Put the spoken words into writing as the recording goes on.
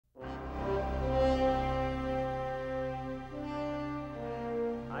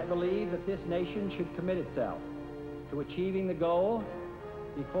believe that this nation should commit itself to achieving the goal,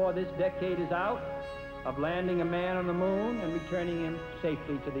 before this decade is out, of landing a man on the moon and returning him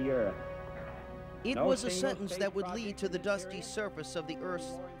safely to the Earth. It was a sentence that would lead to the dusty surface of the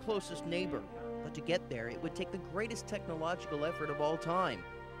Earth's closest neighbor. But to get there, it would take the greatest technological effort of all time,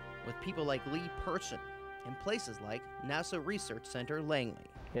 with people like Lee Person and places like NASA Research Center Langley.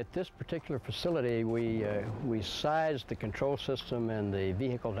 At this particular facility, we sized the control system and the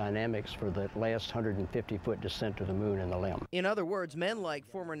vehicle dynamics for the last 150-foot descent to the moon and the LEM. In other words, men like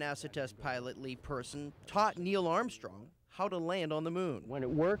former NASA test pilot Lee Person taught Neil Armstrong how to land on the moon. When it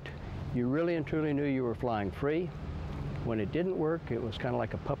worked, you really and truly knew you were flying free. When it didn't work, it was kind of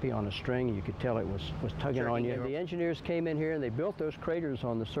like a puppy on a string. You could tell it was tugging on you. The engineers came in here and they built those craters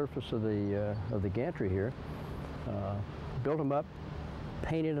on the surface of the gantry here, built them up,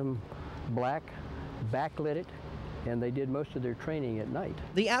 painted them black, backlit it, and they did most of their training at night.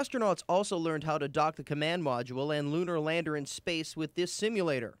 The astronauts also learned how to dock the command module and lunar lander in space with this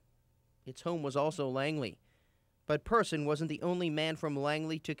simulator. Its home was also Langley. But Person wasn't the only man from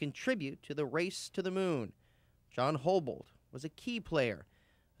Langley to contribute to the race to the moon. John Holbolt was a key player.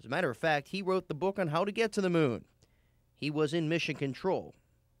 As a matter of fact, he wrote the book on how to get to the moon. He was in mission control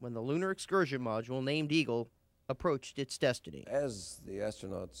when the lunar excursion module named Eagle approached its destiny. As the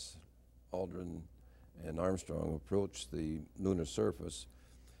astronauts, Aldrin and Armstrong, approached the lunar surface,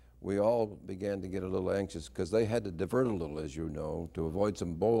 we all began to get a little anxious because they had to divert a little, as you know, to avoid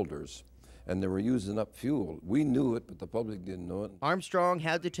some boulders. And they were using up fuel. We knew it, but the public didn't know it. Armstrong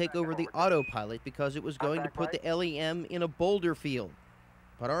had to take over the autopilot because it was going to put the LEM in a boulder field.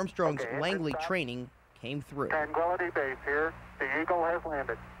 But Armstrong's Langley training came through. Tranquility Base here. The Eagle has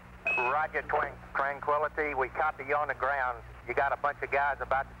landed. Roger, Tranquility. We copy you on the ground. You got a bunch of guys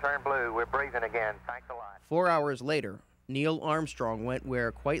about to turn blue. We're breathing again. Thanks a lot. 4 hours later, Neil Armstrong went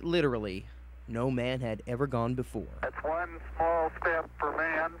where, quite literally, no man had ever gone before. That's one small step for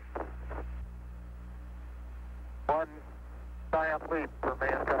man, one giant leap for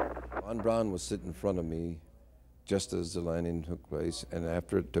mankind. Von Braun was sitting in front of me just as the landing took place, and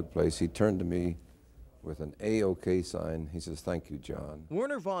after it took place, he turned to me with an A-OK sign. He says, "Thank you, John."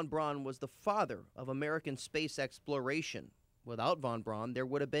 Wernher von Braun was the father of American space exploration. Without von Braun, there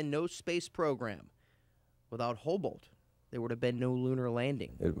would have been no space program. Without Holbolt, there would have been no lunar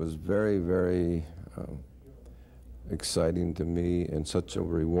landing. It was very, very exciting to me, and such a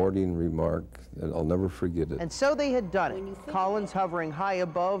rewarding remark that I'll never forget it. And so they had done it. Collins hovering high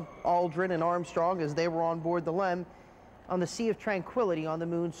above Aldrin and Armstrong as they were on board the LEM on the Sea of Tranquility on the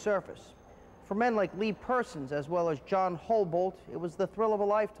moon's surface. For men like Lee Persons as well as John Holbolt, it was the thrill of a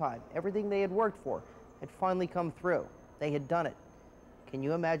lifetime. Everything they had worked for had finally come through. They had done it. Can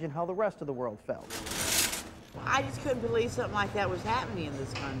you imagine how the rest of the world felt? I just couldn't believe something like that was happening in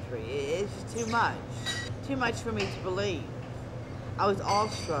this country. It's just too much. Too much for me to believe. I was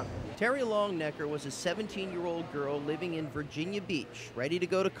awestruck. Terry Longnecker was a 17-year-old girl living in Virginia Beach, ready to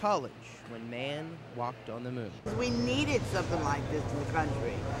go to college when man walked on the moon. We needed something like this in the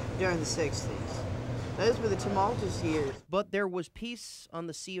country during the 60s. Those were the tumultuous years. But there was peace on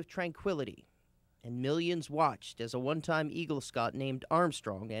the Sea of Tranquility, and millions watched as a one-time Eagle Scout named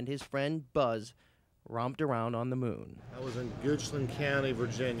Armstrong and his friend Buzz romped around on the moon. I was in Goochland County,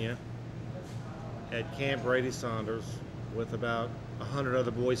 Virginia, at Camp Brady Saunders with about 100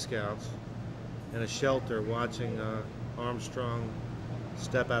 other Boy Scouts in a shelter watching Armstrong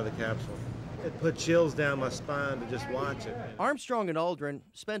step out of the capsule. It put chills down my spine to just watch it. Armstrong and Aldrin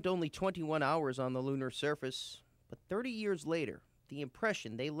spent only 21 hours on the lunar surface, but 30 years later, the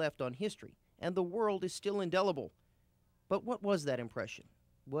impression they left on history and the world is still indelible. But what was that impression?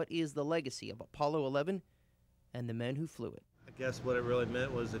 What is the legacy of Apollo 11 and the men who flew it? I guess what it really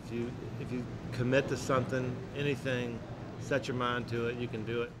meant was if you commit to something, anything, set your mind to it, you can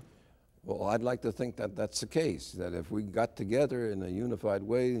do it. Well, I'd like to think that that's the case, that if we got together in a unified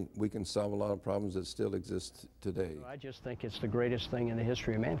way, we can solve a lot of problems that still exist today. I just think it's the greatest thing in the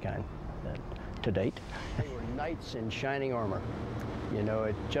history of mankind to date. They were knights in shining armor. You know,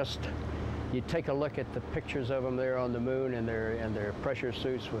 it just, you take a look at the pictures of them there on the moon and their pressure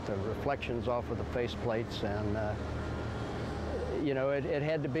suits with the reflections off of the face plates, and you know, it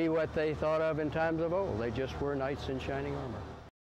had to be what they thought of in times of old. They just were knights in shining armor.